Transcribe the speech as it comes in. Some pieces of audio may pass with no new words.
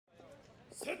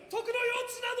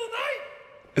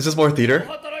Is this more theater?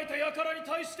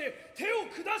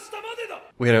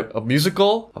 We had a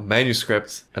musical, a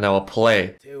manuscript, and now a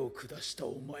play.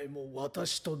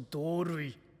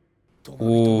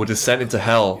 Ooh, Descent into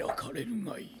Hell.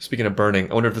 Speaking of burning,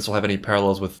 I wonder if this will have any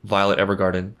parallels with Violet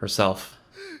Evergarden herself.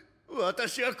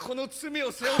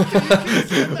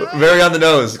 Very on the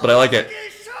nose, but I like it.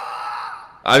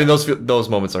 I mean, those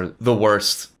moments are the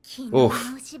worst.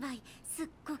 Oof.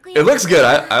 It looks good.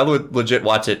 I would legit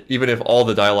watch it, even if all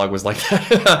the dialogue was like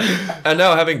that. And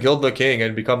now, having killed the king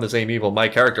and become the same evil, my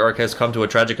character arc has come to a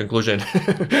tragic conclusion.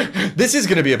 This is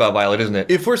going to be about Violet, isn't it?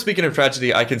 If we're speaking of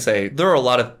tragedy, I can say there are a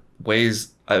lot of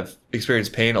ways I've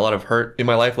experienced pain, a lot of hurt in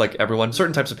my life, like everyone.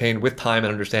 Certain types of pain, with time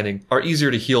and understanding, are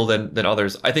easier to heal than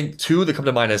others. I think two that come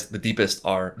to mind as the deepest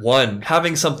are, one,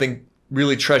 having something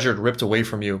really treasured ripped away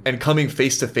from you and coming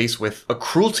face to face with a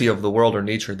cruelty of the world or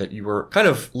nature that you were kind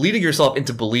of leading yourself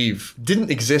into believe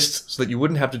didn't exist so that you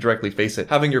wouldn't have to directly face it.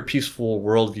 Having your peaceful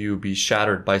worldview be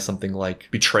shattered by something like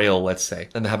betrayal, let's say,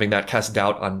 and having that cast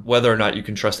doubt on whether or not you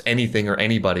can trust anything or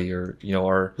anybody, or, you know,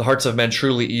 are the hearts of men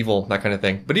truly evil, that kind of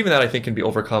thing. But even that, I think, can be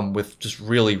overcome with just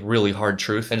really, really hard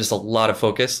truth and just a lot of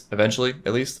focus, eventually,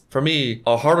 at least. For me,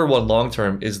 a harder one long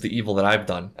term is the evil that I've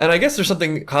done. And I guess there's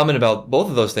something common about both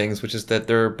of those things, which is that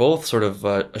they're both sort of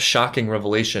a shocking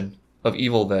revelation of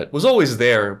evil that was always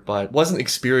there, but wasn't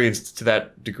experienced to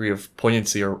that degree of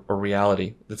poignancy or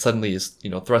reality, that suddenly is, you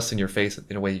know, thrust in your face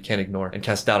in a way you can't ignore and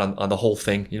cast doubt on the whole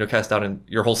thing, you know, cast doubt on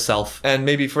your whole self. And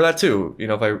maybe for that too, you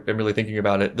know, if I'm really thinking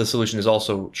about it, the solution is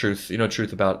also truth, you know,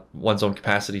 truth about one's own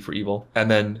capacity for evil. And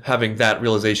then having that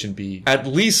realization be at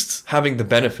least having the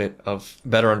benefit of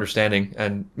better understanding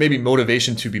and maybe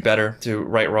motivation to be better, to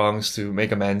right wrongs, to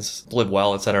make amends, to live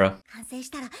well, etc. It's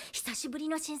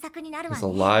a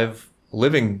live,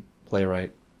 living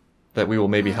playwright that we will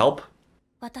maybe help.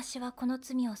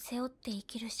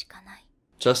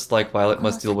 Just like Violet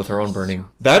must deal with her own burning.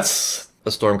 That's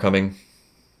a storm coming.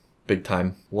 Big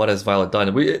time. What has Violet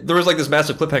done? There was like this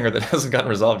massive cliffhanger that hasn't gotten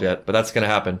resolved yet, but that's gonna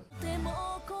happen.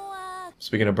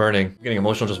 Speaking of burning, I'm getting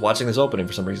emotional just watching this opening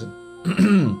for some reason.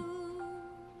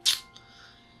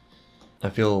 I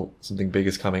feel something big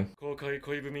is coming.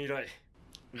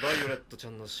 It's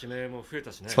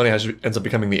funny how she ends up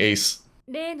becoming the ace.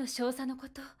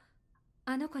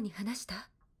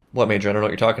 What, Major? I don't know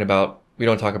what you're talking about. We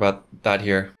don't talk about that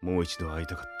here.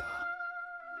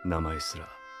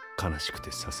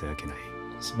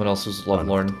 Someone else who's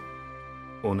lovelorn.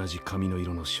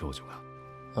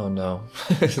 Oh no.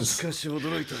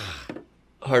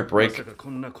 Heartbreak.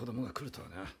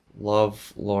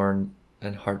 Lovelorn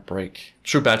and heartbreak.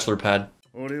 True bachelor pad.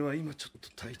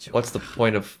 What's the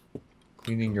point of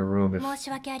cleaning your room if no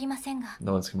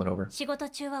one's coming over? It's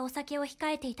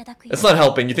not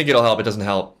helping. You think it'll help, it doesn't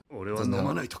help. It doesn't help.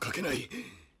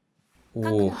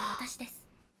 Ooh.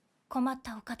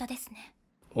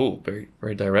 Oh, very,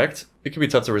 very direct. It can be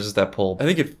tough to resist that pull. I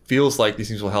think it feels like these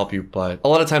things will help you, but a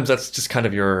lot of times that's just kind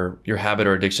of your habit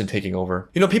or addiction taking over.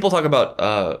 You know, people talk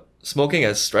about smoking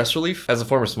as stress relief as a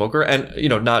former smoker, and, you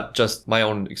know, not just my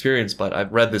own experience, but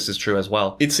I've read this is true as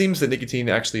well. It seems that nicotine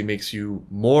actually makes you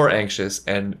more anxious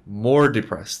and more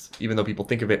depressed, even though people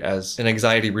think of it as an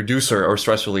anxiety reducer or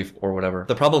stress relief or whatever.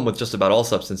 The problem with just about all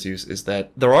substance use is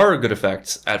that there are good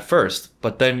effects at first,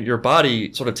 but then your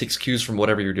body sort of takes cues from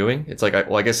whatever you're doing. It's like,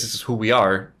 well, I guess this is who we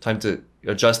are. Time to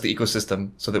adjust the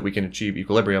ecosystem so that we can achieve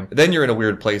equilibrium. Then you're in a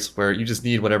weird place where you just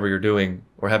need whatever you're doing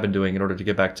or have been doing in order to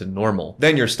get back to normal.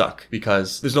 Then you're stuck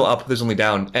because there's no up, there's only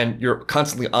down, and you're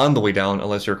constantly on the way down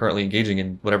unless you're currently engaging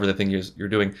in whatever the thing is you're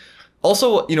doing.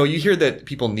 Also, you know, you hear that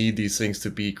people need these things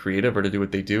to be creative or to do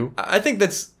what they do. I think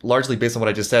that's largely based on what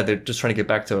I just said. They're just trying to get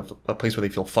back to a place where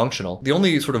they feel functional. The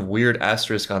only sort of weird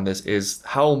asterisk on this is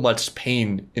how much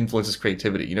pain influences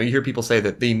creativity. You know, you hear people say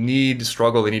that they need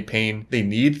struggle, they need pain, they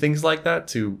need things like that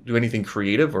to do anything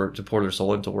creative or to pour their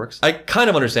soul into works. I kind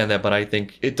of understand that, but I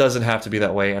think it doesn't have to be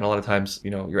that way. And a lot of times,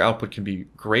 you know, your output can be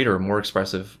greater, more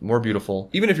expressive, more beautiful.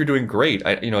 Even if you're doing great,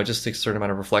 you know, it just takes a certain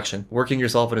amount of reflection, working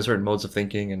yourself into certain modes of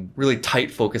thinking and really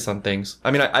tight focus on things.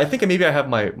 I mean, I think maybe I have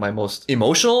my most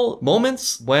emotional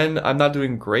moments when I'm not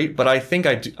doing great, but I think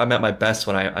I'm at my best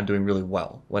when I'm doing really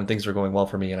well, when things are going well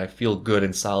for me and I feel good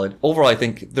and solid. Overall, I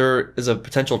think there is a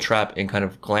potential trap in kind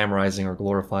of glamorizing or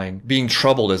glorifying being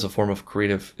troubled as a form of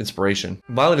creative inspiration.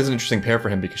 Violet is an interesting pair for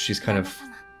him because she's kind of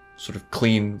sort of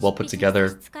clean, well put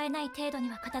together.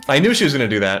 I knew she was going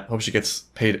to do that. Hope she gets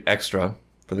paid extra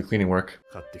for the cleaning work.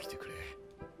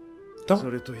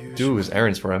 Don't do his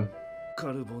errands for him.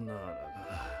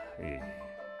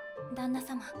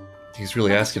 He's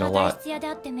really asking a lot.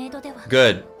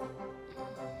 Good.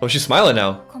 Oh, she's smiling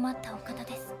now.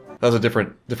 That was a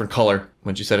different color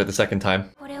when she said it the second time.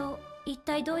 これを一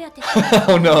体どうやって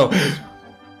Oh no!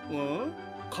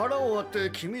 殻を割って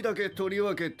黄身だけ取り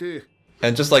分けて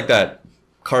And just like that,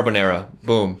 carbonara,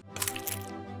 boom.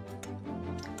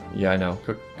 Yeah, I know.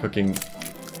 Cooking.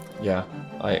 Yeah,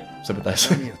 I sympathize.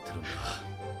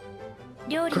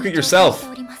 Cook it yourself.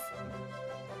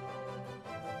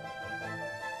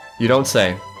 You don't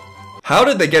say. How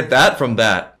did they get that from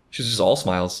that? She's just all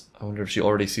smiles. I wonder if she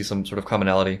already sees some sort of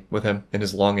commonality with him in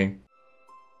his longing.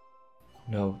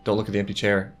 No, don't look at the empty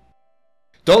chair.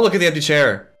 Don't look at the empty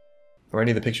chair! Or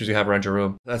any of the pictures you have around your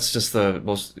room. That's just the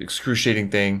most excruciating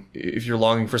thing. If you're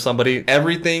longing for somebody,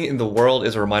 everything in the world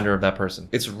is a reminder of that person.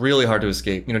 It's really hard to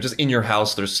escape. You know, just in your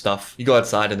house, there's stuff. You go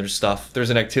outside and there's stuff. There's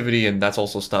an activity and that's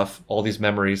also stuff. All these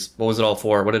memories. What was it all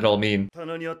for? What did it all mean?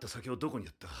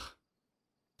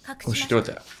 Oh, she threw it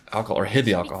to alcohol, or hid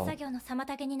the alcohol.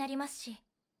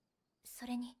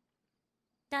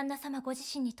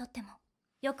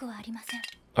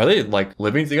 Are they, like,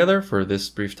 living together for this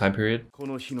brief time period?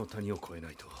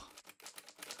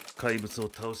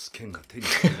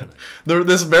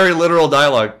 This very literal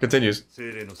dialogue continues.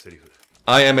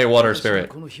 I am a water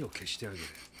spirit.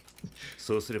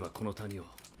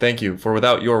 Thank you, for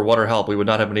without your water help, we would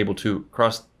not have been able to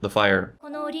cross the fire.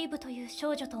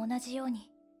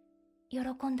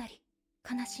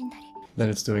 Then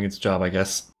it's doing its job, I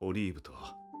guess.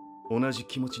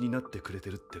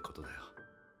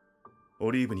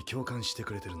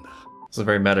 It's a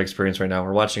very meta experience right now.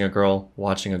 We're watching a girl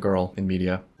in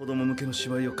media.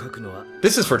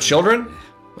 This is for children?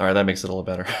 Alright, that makes it a little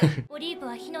better.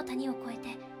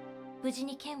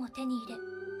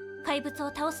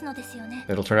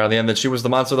 It'll turn out in the end that she was the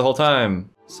monster the whole time.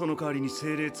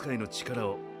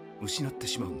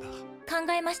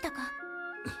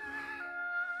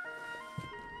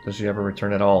 Does she ever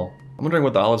return at all? I'm wondering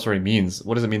what the olive story means.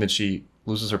 What does it mean that she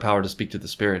loses her power to speak to the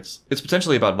spirits? It's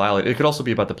potentially about Violet. It could also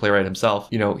be about the playwright himself.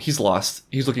 You know, he's lost.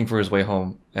 He's looking for his way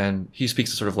home, and he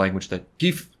speaks a sort of language that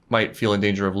he might feel in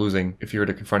danger of losing if he were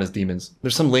to confront his demons.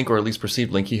 There's some link, or at least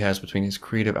perceived link, he has between his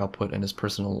creative output and his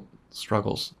personal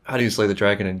struggles. How do you slay the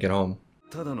dragon and get home?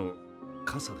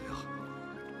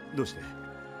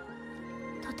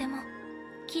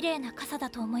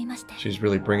 She's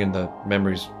really bringing the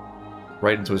memories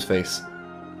right into his face.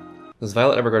 Does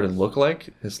Violet Evergarden look like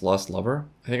his lost lover?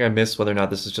 I think I missed whether or not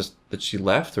this is just that she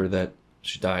left or that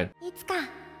she died.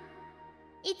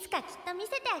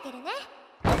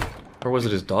 Or was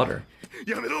it his daughter?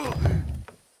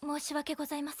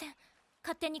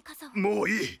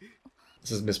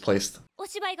 This is misplaced.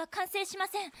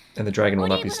 And the dragon will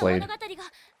not be slayed.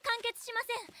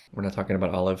 We're not talking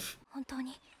about Olive. I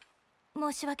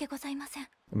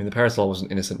mean, the parasol was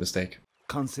an innocent mistake.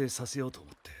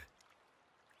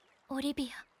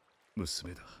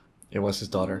 It was his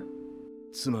daughter.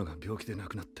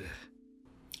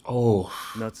 Oh.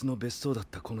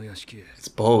 It's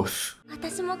both.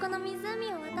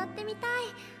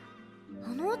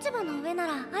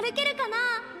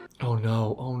 Oh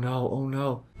no, oh no, oh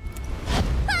no.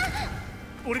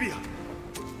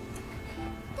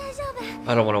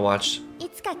 I don't want to watch.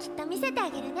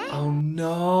 Oh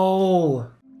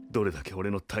no.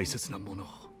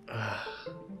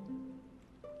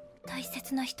 大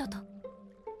切な人と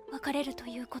別れると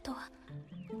いうことは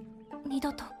二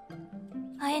度と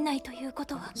会えないというこ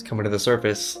とは It's coming to the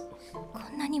surface. こ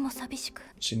んなにも寂しく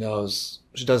She knows.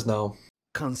 She does know.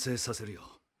 完成させるよ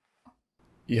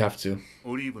You have to.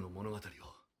 オリーブの物語を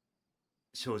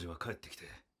少女は帰ってきて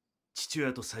父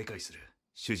親と再会する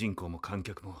主人公も観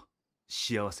客も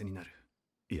幸せになる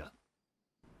いや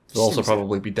They'll also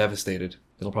probably be devastated.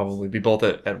 It'll probably be both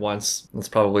at once. That's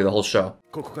probably the whole show.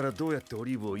 ここからどうやってオ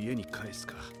リーブを家に帰す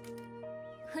か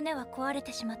船は壊れ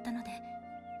てしまったので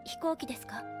飛行機です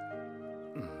か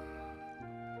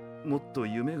もっと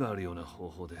夢があるような方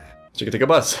法で She could take a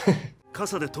bus.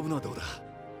 傘で飛ぶのはどうだ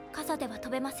傘では飛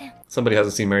べません Somebody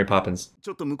hasn't seen Mary Poppins. ち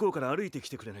ょっと向こうから歩いてき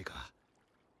てくれないか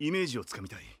イメージをつかみ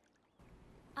たい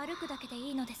歩くだけで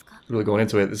いいのですか Really going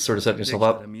into it. This is sort of setting yourself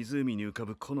up. 湖に浮か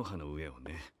ぶ木の葉の上を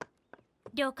ね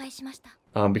了解しました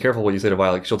Be careful what you say to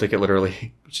Violet, 'cause she'll take it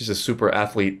literally. She's a super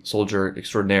athlete, soldier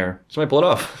extraordinaire. She might pull it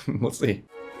off. Let's see.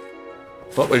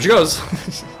 Oh, there she goes.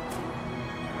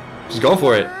 She's going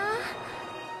for it.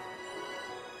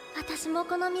 私も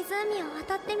この湖を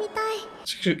渡ってみたい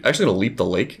She's actually gonna leap the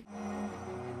lake?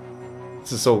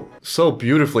 This is so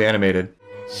beautifully animated.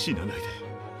 死なないで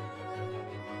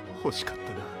欲しかったな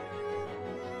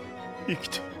生き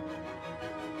て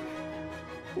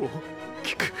大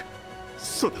きく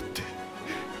育って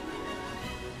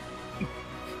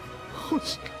欲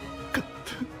しかった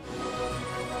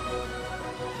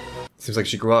Seems like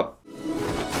she grew up.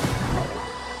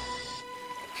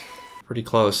 Pretty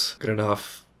close. Good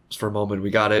enough. Just for a moment,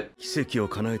 we got it. 奇跡を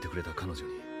叶えてくれた彼女に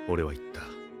俺は言った。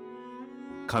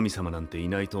神様なんてい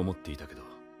ないと思っていたけど、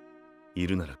い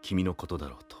るなら君のことだ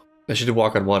ろうと。And she did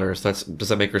walk on water, so does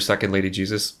that make her second Lady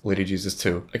Jesus? Lady Jesus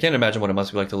too. I can't imagine what it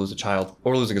must be like to lose a child,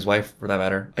 or losing his wife for that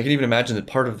matter. I can even imagine that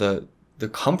part of the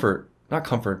comfort, not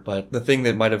comfort, but the thing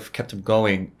that might have kept him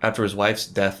going after his wife's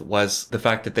death was the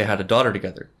fact that they had a daughter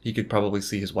together. He could probably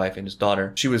see his wife and his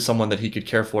daughter. She was someone that he could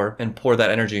care for and pour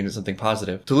that energy into something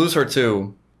positive. To lose her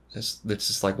too, it's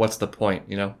just like, what's the point,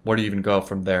 you know? Where do you even go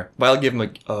from there? Violet gave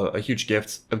him a huge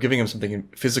gift of giving him something in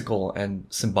physical and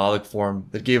symbolic form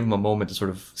that gave him a moment to sort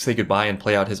of say goodbye and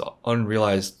play out his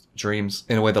unrealized dreams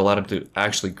in a way that allowed him to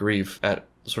actually grieve at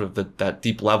sort of that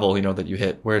deep level, you know, that you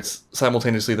hit, where it's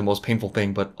simultaneously the most painful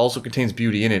thing, but also contains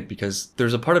beauty in it because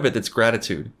there's a part of it that's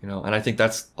gratitude, you know, and I think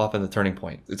that's often the turning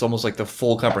point. It's almost like the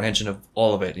full comprehension of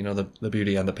all of it, you know, the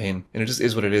beauty and the pain. And it just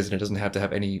is what it is, and it doesn't have to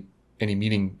have any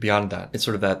meaning beyond that. It's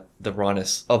sort of the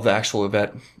rawness of the actual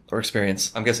event or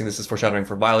experience. I'm guessing this is foreshadowing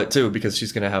for Violet too, because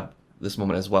she's going to have this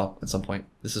moment as well at some point.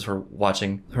 This is her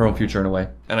watching her own future in a way.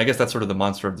 And I guess that's sort of the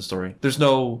monster of the story. There's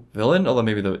no villain, although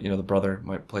maybe the brother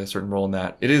might play a certain role in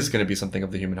that. It is going to be something of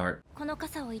the human heart.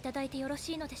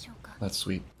 That's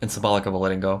sweet. And symbolic of a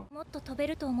letting go.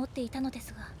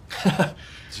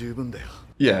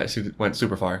 Yeah, she went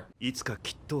super far.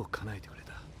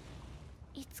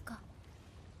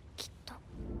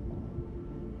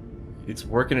 It's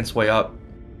working its way up.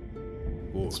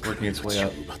 It's working its way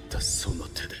up.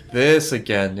 This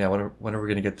again, yeah, when are we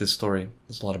gonna get this story?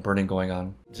 There's a lot of burning going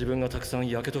on. Did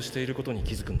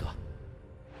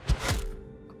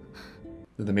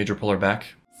the major pull her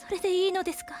back?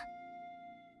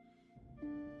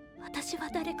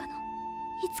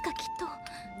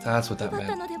 That's what that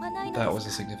meant. That was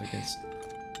the significance.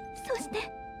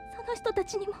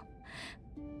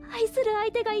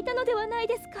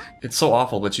 It's so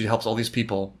awful that she helps all these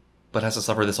people, but has to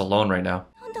suffer this alone right now.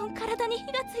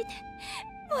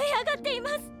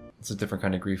 It's a different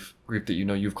kind of grief that you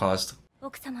know you've caused.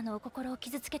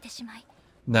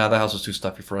 Nah, the house was too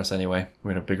stuffy for us anyway.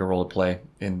 We had a bigger role to play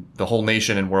in the whole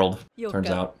nation and world, turns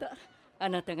out.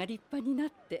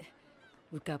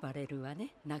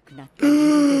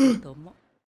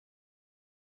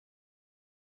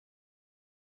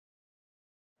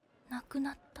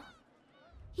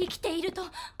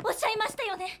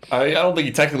 I don't think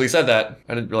he technically said that.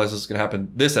 I didn't realize this was going to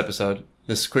happen this episode,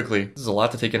 this quickly. This is a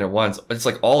lot to take in at once. It's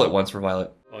like all at once for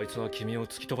Violet.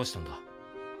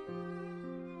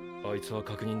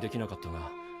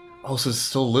 Oh, so it's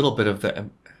still a little bit of the...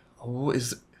 Oh,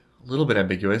 is a little bit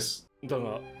ambiguous.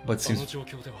 But seems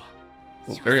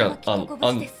very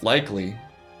unlikely.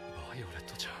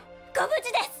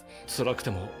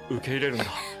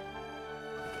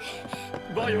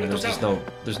 I mean,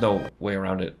 there's no way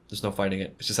around it. There's no fighting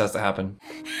it. It just has to happen.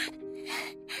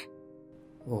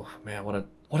 Oh man, what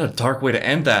a dark way to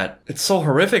end that. It's so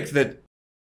horrific that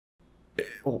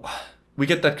we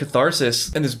get that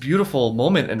catharsis and this beautiful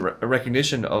moment and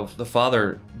recognition of the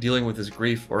father dealing with his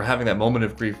grief, or having that moment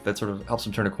of grief that sort of helps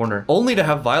him turn a corner, only to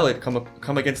have Violet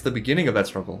come against the beginning of that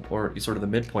struggle, or sort of the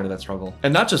midpoint of that struggle.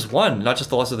 And not just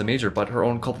the loss of the major, but her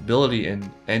own culpability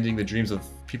in ending the dreams of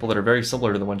people that are very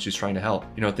similar to the ones she's trying to help,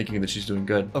 you know, thinking that she's doing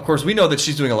good. Of course, we know that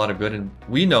she's doing a lot of good, and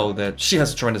we know that she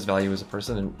has tremendous value as a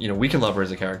person, and, you know, we can love her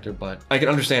as a character, but I can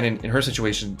understand in her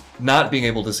situation, not being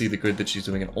able to see the good that she's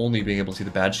doing and only being able to see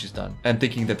the bad she's done, and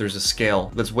thinking that there's a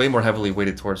scale that's way more heavily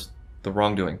weighted towards the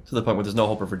wrongdoing, to the point where there's no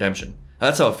hope of redemption.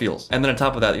 That's how it feels. And then on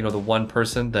top of that, you know, the one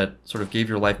person that sort of gave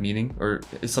your life meaning, or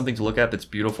is something to look at that's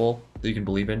beautiful, that you can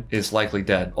believe in, is likely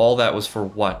dead. All that was for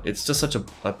what? It's just such a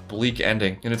bleak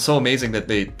ending. And it's so amazing that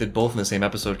they did both in the same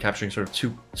episode, capturing sort of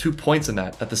two points in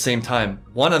that at the same time,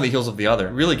 one on the heels of the other,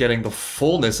 really getting the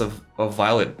fullness of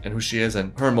Violet and who she is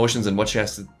and her emotions and what she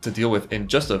has to deal with in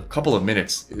just a couple of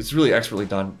minutes. It's really expertly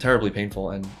done, terribly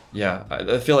painful, and yeah,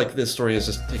 I feel like this story has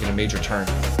just taken a major turn.